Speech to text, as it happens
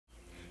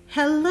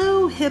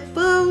Hello,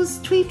 hippos.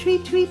 Tweet,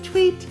 tweet, tweet,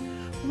 tweet.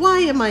 Why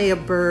am I a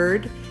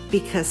bird?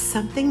 Because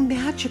something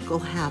magical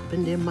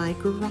happened in my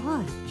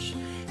garage.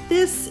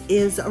 This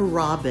is a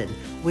robin,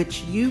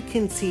 which you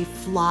can see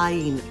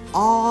flying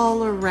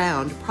all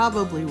around,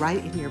 probably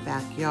right in your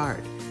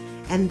backyard.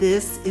 And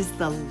this is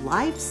the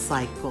life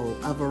cycle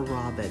of a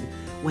robin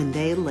when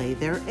they lay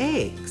their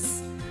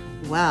eggs.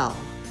 Well,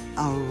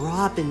 a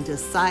robin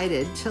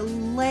decided to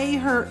lay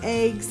her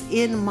eggs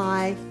in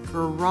my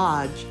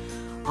garage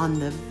on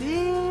the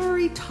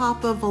very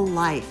top of a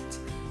light.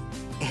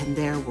 And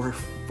there were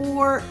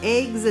 4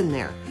 eggs in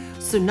there.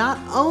 So not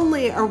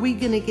only are we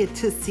going to get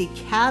to see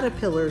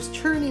caterpillars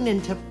turning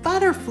into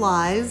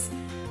butterflies,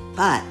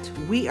 but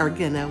we are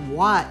going to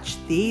watch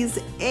these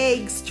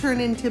eggs turn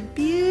into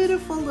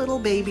beautiful little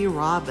baby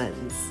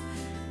robins.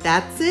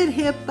 That's it,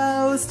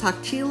 hippos.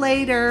 Talk to you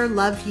later.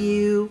 Love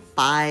you.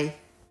 Bye.